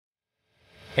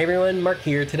Hey everyone, Mark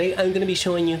here. Today I'm going to be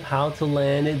showing you how to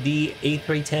land the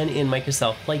A310 in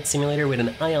Microsoft Flight Simulator with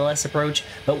an ILS approach,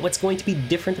 but what's going to be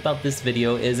different about this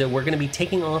video is that we're going to be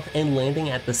taking off and landing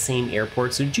at the same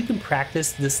airport so that you can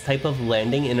practice this type of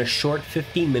landing in a short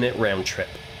 15-minute round trip.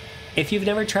 If you've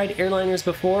never tried airliners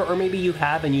before, or maybe you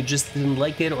have and you just didn't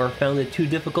like it or found it too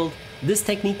difficult, this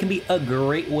technique can be a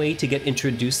great way to get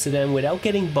introduced to them without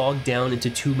getting bogged down into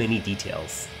too many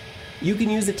details. You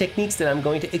can use the techniques that I'm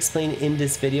going to explain in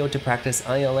this video to practice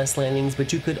ILS landings,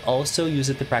 but you could also use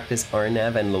it to practice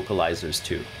RNAV and localizers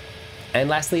too. And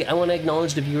lastly, I want to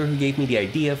acknowledge the viewer who gave me the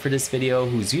idea for this video,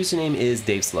 whose username is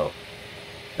Dave Slow.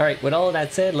 Alright, with all of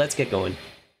that said, let's get going.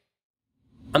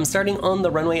 I'm starting on the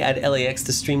runway at LAX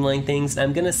to streamline things, and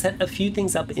I'm going to set a few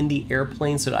things up in the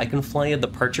airplane so that I can fly a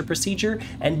departure procedure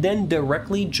and then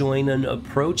directly join an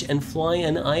approach and fly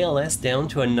an ILS down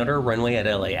to another runway at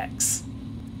LAX.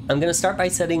 I'm going to start by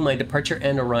setting my departure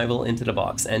and arrival into the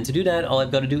box, and to do that all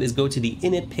I've got to do is go to the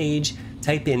init page,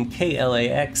 type in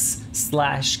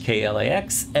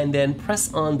KLAX/KLAX, and then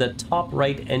press on the top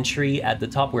right entry at the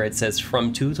top where it says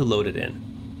from to load it in.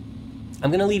 I'm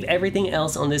going to leave everything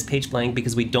else on this page blank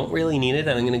because we don't really need it,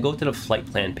 and I'm going to go to the flight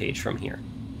plan page from here.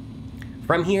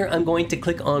 From here I'm going to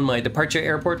click on my departure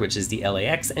airport, which is the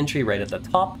LAX entry right at the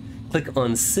top, click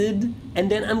on SID, and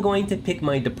then I'm going to pick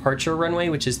my departure runway,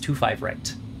 which is 25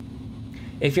 right.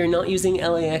 If you're not using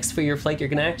LAX for your flight, you're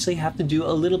going to actually have to do a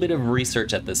little bit of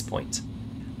research at this point.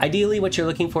 Ideally, what you're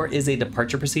looking for is a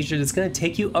departure procedure that's going to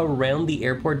take you around the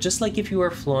airport, just like if you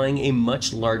were flying a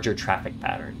much larger traffic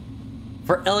pattern.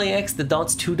 For LAX, the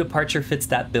DOTS 2 departure fits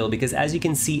that bill because, as you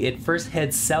can see, it first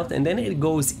heads south and then it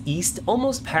goes east,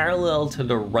 almost parallel to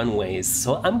the runways,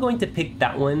 so I'm going to pick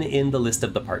that one in the list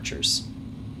of departures.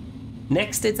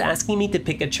 Next, it's asking me to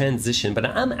pick a transition, but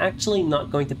I'm actually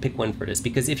not going to pick one for this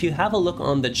because if you have a look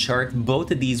on the chart,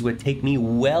 both of these would take me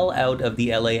well out of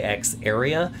the LAX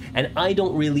area, and I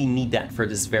don't really need that for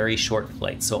this very short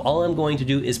flight. So all I'm going to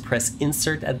do is press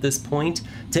insert at this point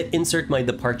to insert my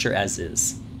departure as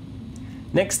is.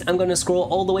 Next, I'm going to scroll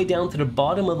all the way down to the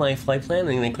bottom of my flight plan.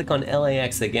 I'm going to click on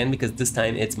LAX again because this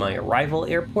time it's my arrival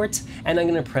airport, and I'm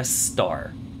going to press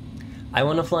star. I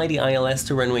want to fly the ILS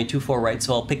to runway 24 right,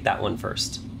 so I'll pick that one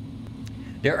first.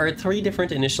 There are 3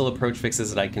 different initial approach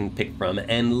fixes that I can pick from,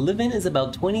 and Livin is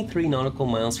about 23 nautical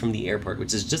miles from the airport,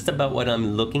 which is just about what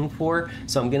I'm looking for,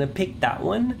 so I'm going to pick that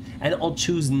one, and I'll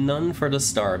choose none for the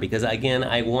star, because again,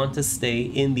 I want to stay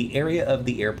in the area of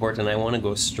the airport, and I want to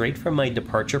go straight from my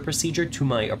departure procedure to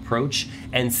my approach,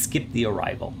 and skip the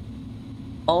arrival.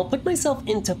 I'll put myself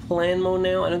into plan mode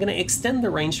now, and I'm going to extend the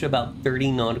range to about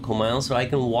 30 nautical miles so I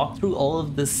can walk through all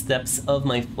of the steps of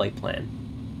my flight plan.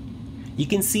 You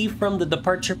can see from the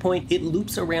departure point, it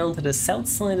loops around to the south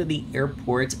side of the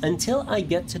airport until I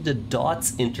get to the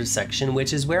DOTS intersection,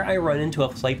 which is where I run into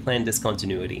a flight plan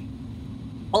discontinuity.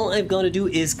 All I've got to do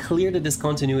is clear the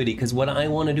discontinuity because what I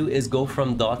want to do is go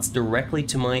from DOTS directly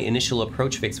to my initial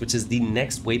approach fix, which is the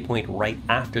next waypoint right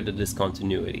after the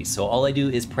discontinuity. So all I do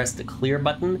is press the clear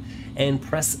button and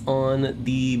press on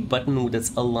the button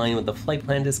that's aligned with the flight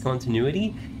plan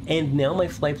discontinuity, and now my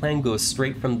flight plan goes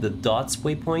straight from the DOTS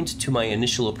waypoint to my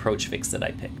initial approach fix that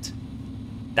I picked.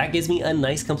 That gives me a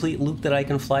nice complete loop that I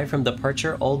can fly from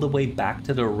departure all the way back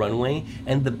to the runway,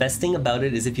 and the best thing about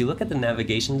it is if you look at the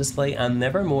navigation display, I'm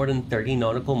never more than 30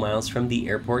 nautical miles from the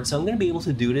airport, so I'm going to be able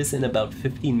to do this in about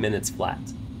 15 minutes flat.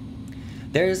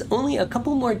 There's only a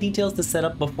couple more details to set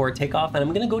up before takeoff, and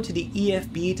I'm going to go to the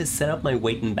EFB to set up my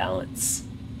weight and balance.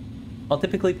 I'll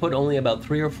typically put only about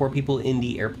 3 or 4 people in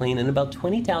the airplane and about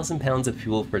 20,000 pounds of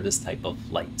fuel for this type of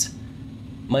flight.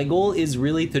 My goal is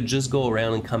really to just go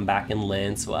around and come back and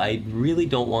land, so I really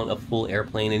don't want a full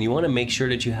airplane, and you want to make sure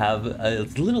that you have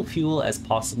as little fuel as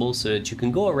possible so that you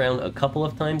can go around a couple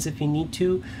of times if you need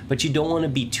to, but you don't want to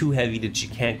be too heavy that you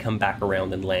can't come back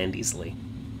around and land easily.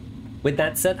 With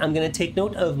that said, I'm going to take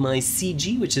note of my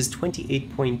CG, which is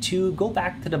 28.2, go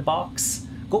back to the box,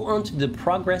 go onto the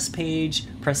progress page,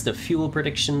 press the fuel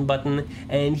prediction button,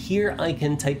 and here I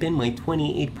can type in my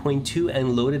 28.2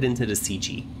 and load it into the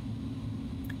CG.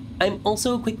 I'm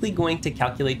also quickly going to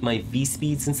calculate my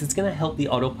V-speed since it's going to help the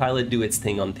autopilot do its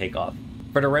thing on takeoff.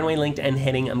 For the runway length and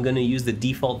heading, I'm going to use the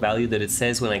default value that it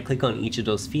says when I click on each of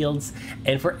those fields,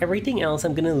 and for everything else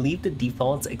I'm going to leave the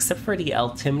defaults except for the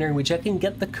altimeter, which I can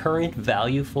get the current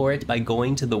value for it by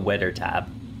going to the weather tab.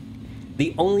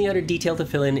 The only other detail to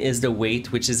fill in is the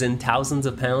weight, which is in thousands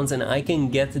of pounds, and I can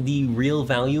get the real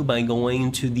value by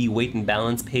going to the weight and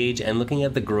balance page and looking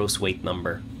at the gross weight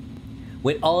number.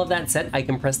 With all of that set, I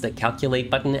can press the calculate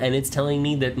button and it's telling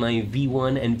me that my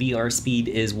V1 and VR speed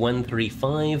is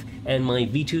 135 and my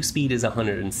V2 speed is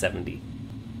 170.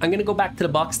 I'm going to go back to the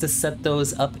box to set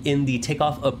those up in the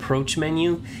takeoff approach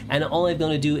menu, and all I'm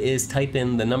going to do is type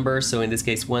in the number, so in this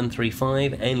case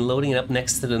 135, and loading it up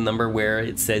next to the number where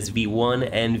it says V1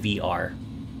 and VR.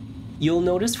 You'll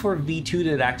notice for V2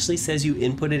 that it actually says you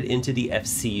input it into the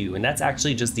FCU, and that's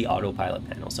actually just the autopilot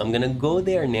panel. So I'm going to go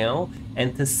there now,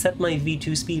 and to set my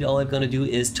V2 speed, all I'm going to do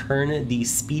is turn the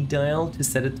speed dial to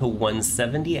set it to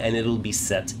 170, and it'll be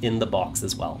set in the box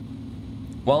as well.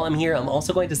 While I'm here, I'm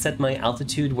also going to set my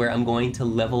altitude where I'm going to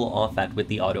level off at with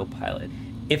the autopilot.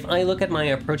 If I look at my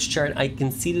approach chart, I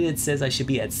can see that it says I should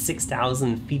be at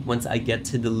 6,000 feet once I get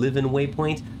to the live-in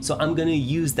waypoint, so I'm going to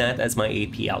use that as my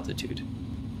AP altitude.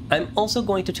 I'm also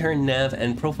going to turn nav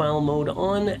and profile mode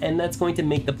on, and that's going to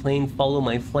make the plane follow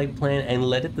my flight plan and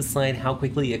let it decide how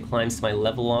quickly it climbs to my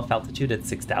level off altitude at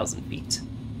 6,000 feet.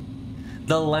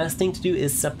 The last thing to do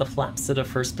is set the flaps to the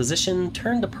first position,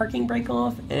 turn the parking brake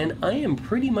off, and I am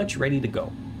pretty much ready to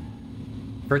go.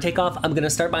 For takeoff, I'm going to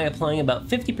start by applying about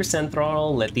 50%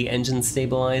 throttle, let the engine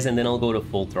stabilize, and then I'll go to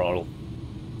full throttle.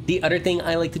 The other thing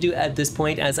I like to do at this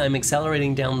point as I'm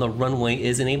accelerating down the runway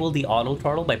is enable the auto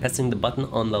throttle by pressing the button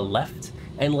on the left,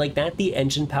 and like that the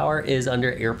engine power is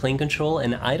under airplane control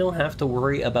and I don't have to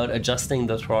worry about adjusting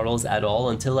the throttles at all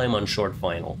until I'm on short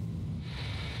final.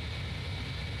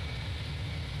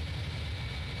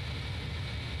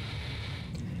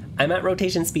 I'm at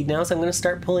rotation speed now, so I'm going to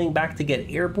start pulling back to get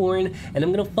airborne, and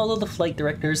I'm going to follow the flight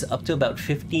directors up to about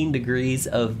 15 degrees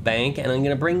of bank, and I'm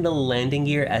going to bring the landing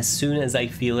gear as soon as I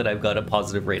feel that I've got a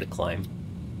positive rate of climb.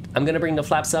 I'm going to bring the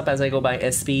flaps up as I go by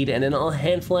S speed, and then I'll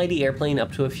hand fly the airplane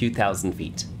up to a few thousand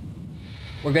feet.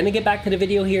 We're going to get back to the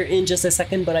video here in just a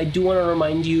second, but I do want to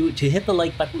remind you to hit the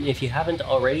like button if you haven't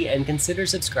already, and consider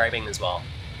subscribing as well.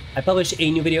 I publish a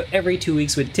new video every 2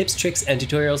 weeks with tips, tricks, and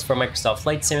tutorials for Microsoft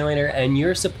Flight Simulator, and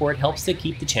your support helps to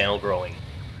keep the channel growing.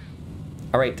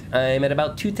 Alright, I'm at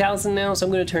about 2,000 now, so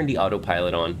I'm going to turn the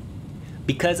autopilot on.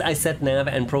 Because I set nav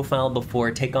and profile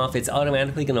before takeoff, it's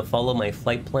automatically going to follow my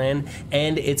flight plan,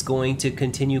 and it's going to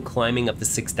continue climbing up to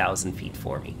 6,000 feet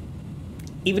for me.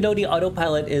 Even though the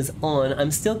autopilot is on,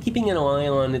 I'm still keeping an eye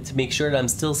on it to make sure that I'm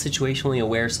still situationally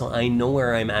aware so I know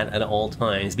where I'm at all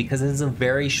times. Because it's a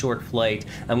very short flight,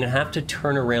 I'm going to have to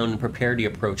turn around and prepare the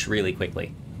approach really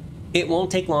quickly. It won't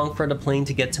take long for the plane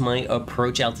to get to my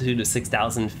approach altitude of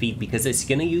 6,000 feet because it's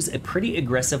going to use a pretty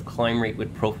aggressive climb rate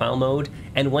with profile mode,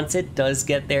 and once it does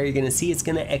get there, you're going to see it's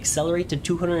going to accelerate to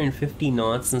 250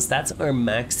 knots since that's our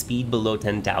max speed below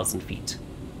 10,000 feet.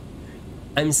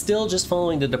 I'm still just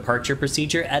following the departure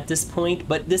procedure at this point,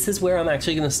 but this is where I'm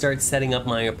actually going to start setting up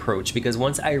my approach, because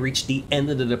once I reach the end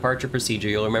of the departure procedure,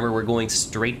 you'll remember we're going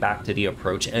straight back to the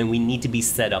approach and we need to be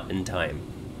set up in time.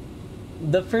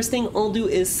 The first thing I'll do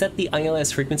is set the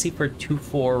ILS frequency for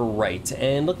 24 right,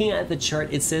 and looking at the chart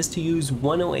it says to use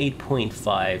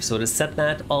 108.5, so to set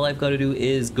that all I've got to do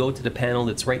is go to the panel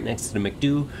that's right next to the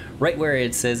McDo, right where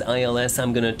it says ILS.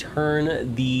 I'm going to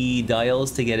turn the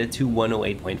dials to get it to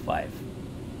 108.5.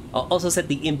 I'll also set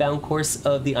the inbound course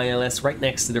of the ILS right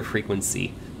next to the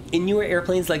frequency. In newer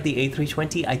airplanes like the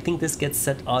A320, I think this gets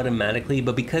set automatically,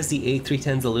 but because the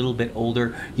A310 is a little bit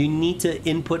older, you need to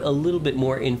input a little bit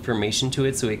more information to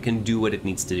it so it can do what it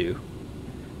needs to do.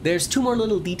 There's two more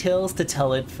little details to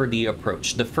tell it for the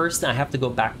approach. The first, I have to go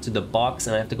back to the box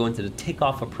and I have to go into the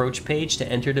takeoff approach page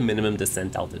to enter the minimum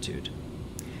descent altitude.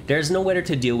 There's no weather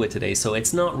to deal with today, so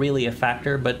it's not really a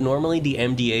factor, but normally the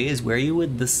MDA is where you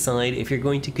would decide if you're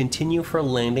going to continue for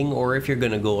landing or if you're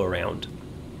going to go around.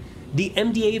 The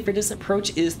MDA for this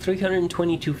approach is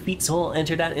 322 feet, so I'll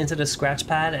enter that into the scratch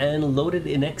pad and load it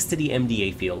next to the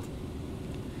MDA field.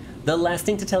 The last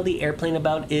thing to tell the airplane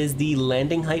about is the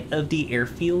landing height of the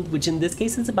airfield, which in this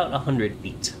case is about 100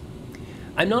 feet.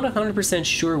 I'm not 100%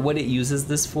 sure what it uses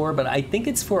this for, but I think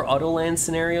it's for autoland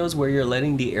scenarios where you're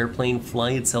letting the airplane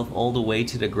fly itself all the way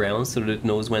to the ground so that it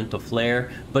knows when to flare,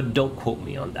 but don't quote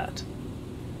me on that.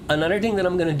 Another thing that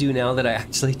I'm going to do now that I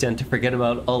actually tend to forget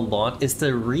about a lot is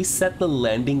to reset the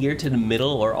landing gear to the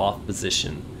middle or off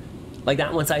position. Like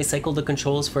that, once I cycle the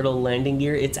controls for the landing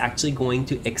gear, it's actually going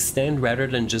to extend rather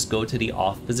than just go to the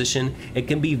off position. It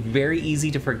can be very easy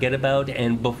to forget about,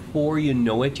 and before you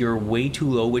know it, you're way too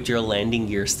low with your landing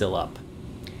gear still up.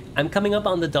 I'm coming up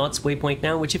on the dots waypoint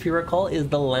now, which if you recall is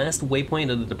the last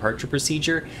waypoint of the departure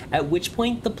procedure, at which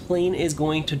point the plane is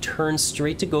going to turn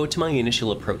straight to go to my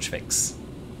initial approach fix.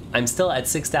 I'm still at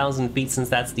 6,000 feet since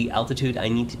that's the altitude I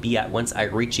need to be at once I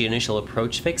reach the initial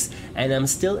approach fix, and I'm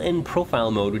still in profile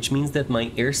mode, which means that my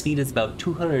airspeed is about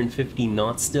 250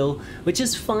 knots still, which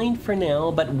is fine for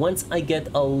now, but once I get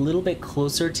a little bit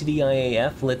closer to the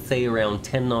IAF, let's say around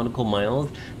 10 nautical miles,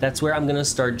 that's where I'm going to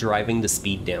start driving the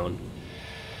speed down.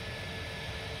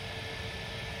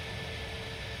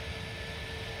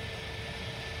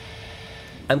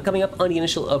 I'm coming up on the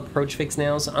initial approach fix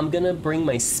now, so I'm gonna bring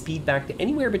my speed back to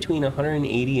anywhere between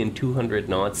 180 and 200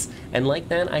 knots, and like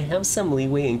that I have some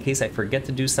leeway in case I forget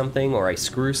to do something or I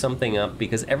screw something up,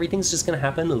 because everything's just gonna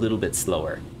happen a little bit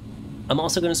slower. I'm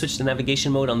also going to switch the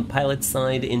navigation mode on the pilot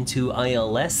side into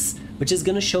ILS, which is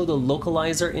going to show the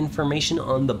localizer information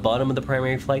on the bottom of the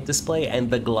primary flight display and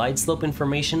the glide slope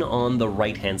information on the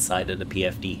right hand side of the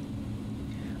PFD.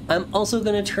 I'm also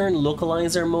going to turn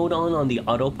localizer mode on the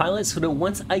autopilot so that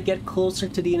once I get closer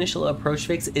to the initial approach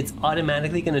fix, it's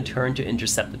automatically going to turn to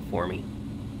intercept it for me.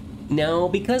 Now,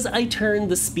 because I turned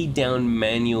the speed down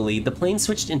manually, the plane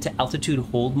switched into altitude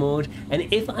hold mode, and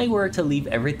if I were to leave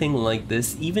everything like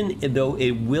this, even though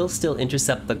it will still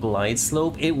intercept the glide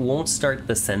slope, it won't start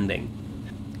descending.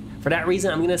 For that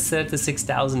reason, I'm going to set it to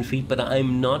 6,000 feet, but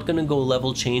I'm not going to go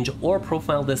level change or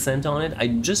profile descent on it.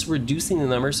 I'm just reducing the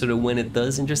number so that when it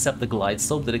does intercept the glide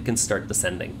slope, that it can start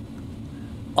descending.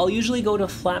 I'll usually go to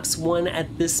flaps 1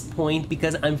 at this point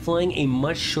because I'm flying a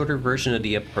much shorter version of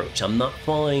the approach. I'm not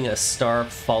following a star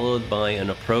followed by an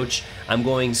approach. I'm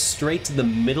going straight to the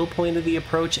middle point of the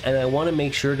approach, and I want to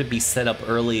make sure to be set up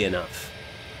early enough.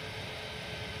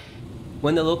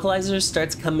 When the localizer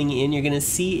starts coming in, you're going to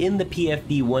see in the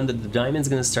PFD1 that the diamond's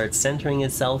going to start centering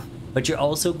itself, but you're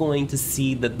also going to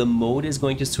see that the mode is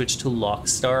going to switch to lock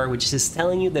star, which is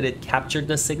telling you that it captured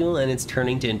the signal and it's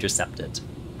turning to intercept it.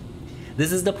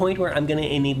 This is the point where I'm going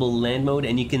to enable land mode,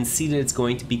 and you can see that it's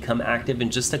going to become active in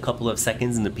just a couple of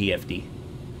seconds in the PFD.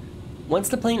 Once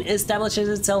the plane establishes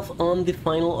itself on the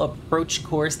final approach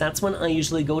course, that's when I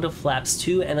usually go to flaps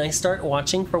 2 and I start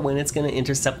watching for when it's going to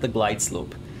intercept the glide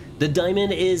slope. The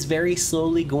diamond is very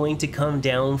slowly going to come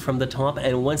down from the top,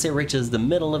 and once it reaches the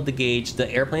middle of the gauge, the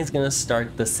airplane's going to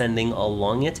start descending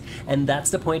along it, and that's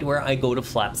the point where I go to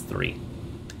flaps 3.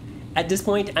 At this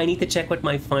point, I need to check what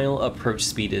my final approach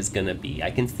speed is going to be. I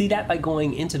can see that by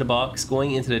going into the box,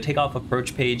 going into the takeoff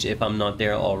approach page if I'm not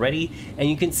there already,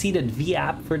 and you can see that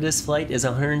VAP for this flight is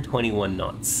 121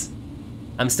 knots.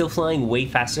 I'm still flying way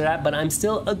faster than that, but I'm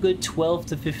still a good 12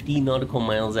 to 15 nautical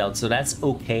miles out, so that's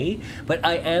okay, but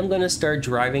I am going to start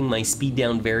driving my speed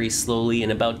down very slowly in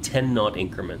about 10 knot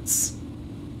increments.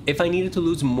 If I needed to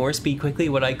lose more speed quickly,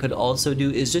 what I could also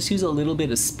do is just use a little bit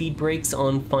of speed brakes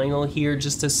on final here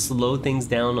just to slow things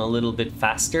down a little bit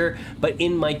faster, but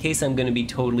in my case I'm going to be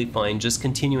totally fine just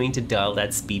continuing to dial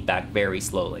that speed back very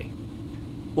slowly.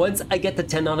 Once I get to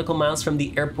 10 nautical miles from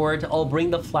the airport, I'll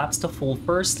bring the flaps to full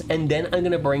first, and then I'm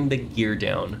going to bring the gear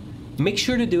down. Make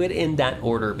sure to do it in that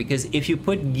order, because if you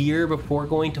put gear before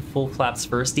going to full flaps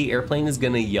first, the airplane is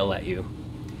going to yell at you.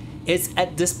 It's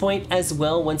at this point as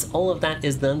well, once all of that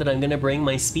is done, that I'm going to bring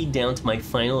my speed down to my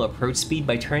final approach speed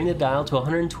by turning the dial to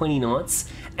 120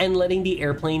 knots and letting the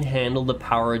airplane handle the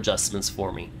power adjustments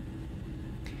for me.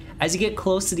 As you get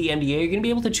close to the MDA, you're going to be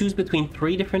able to choose between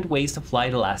 3 different ways to fly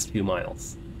the last few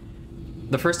miles.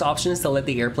 The first option is to let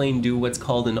the airplane do what's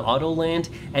called an autoland,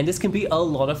 and this can be a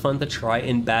lot of fun to try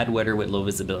in bad weather with low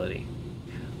visibility.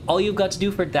 All you've got to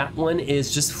do for that one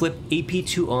is just flip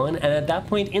AP2 on, and at that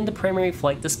point in the primary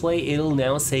flight display it'll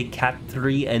now say Cat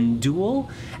 3 and Dual,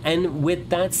 and with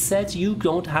that set you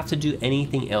don't have to do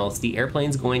anything else. The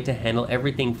airplane's going to handle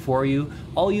everything for you.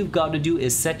 All you've got to do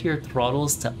is set your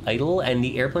throttles to idle, and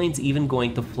the airplane's even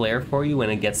going to flare for you when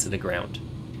it gets to the ground.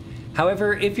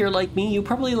 However, if you're like me, you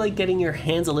probably like getting your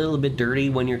hands a little bit dirty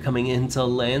when you're coming into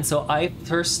land, so I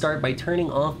first start by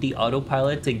turning off the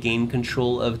autopilot to gain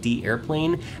control of the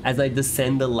airplane as I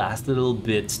descend the last little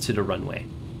bit to the runway.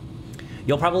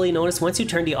 You'll probably notice once you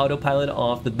turn the autopilot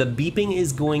off that the beeping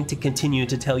is going to continue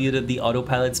to tell you that the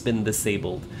autopilot's been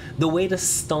disabled. The way to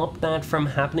stop that from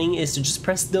happening is to just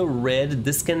press the red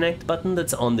disconnect button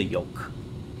that's on the yoke.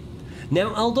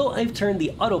 Now, although I've turned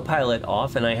the autopilot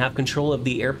off and I have control of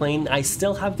the airplane, I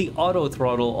still have the auto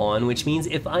throttle on, which means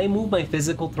if I move my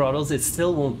physical throttles, it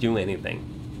still won't do anything.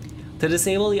 To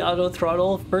disable the auto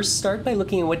throttle, first start by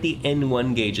looking at what the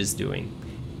N1 gauge is doing.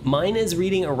 Mine is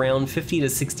reading around 50 to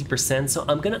 60%, so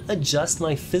I'm going to adjust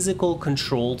my physical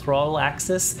control throttle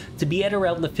axis to be at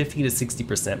around the 50 to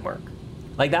 60% mark.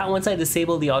 Like that, once I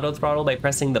disable the auto throttle by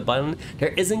pressing the button,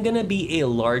 there isn't going to be a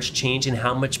large change in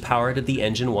how much power that the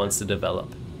engine wants to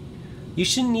develop. You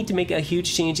shouldn't need to make a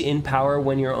huge change in power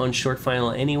when you're on short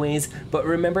final anyways, but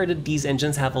remember that these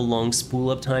engines have a long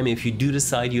spool up time. If you do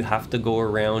decide you have to go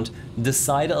around,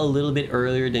 decide a little bit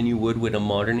earlier than you would with a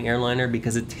modern airliner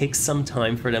because it takes some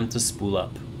time for them to spool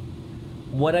up.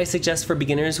 What I suggest for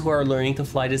beginners who are learning to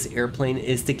fly this airplane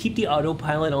is to keep the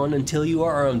autopilot on until you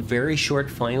are on very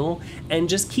short final, and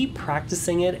just keep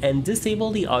practicing it and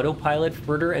disable the autopilot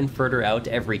further and further out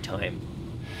every time.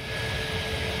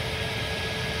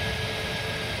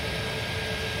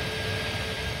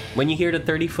 When you hear the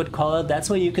 30-foot callout, that's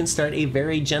when you can start a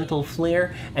very gentle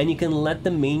flare, and you can let the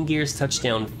main gears touch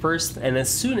down first, and as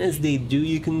soon as they do,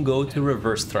 you can go to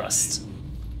reverse thrust.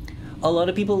 A lot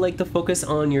of people like to focus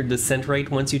on your descent rate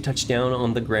once you touch down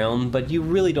on the ground, but you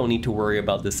really don't need to worry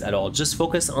about this at all. Just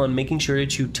focus on making sure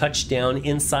that you touch down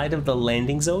inside of the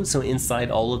landing zone, so inside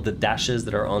all of the dashes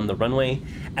that are on the runway,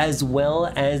 as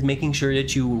well as making sure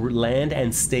that you land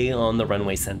and stay on the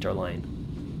runway center line.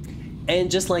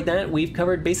 And just like that, we've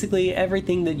covered basically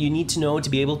everything that you need to know to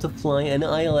be able to fly an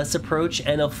ILS approach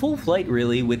and a full flight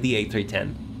really with the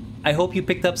A310. I hope you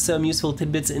picked up some useful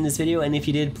tidbits in this video, and if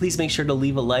you did, please make sure to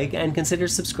leave a like and consider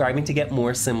subscribing to get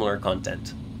more similar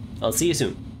content. I'll see you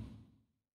soon.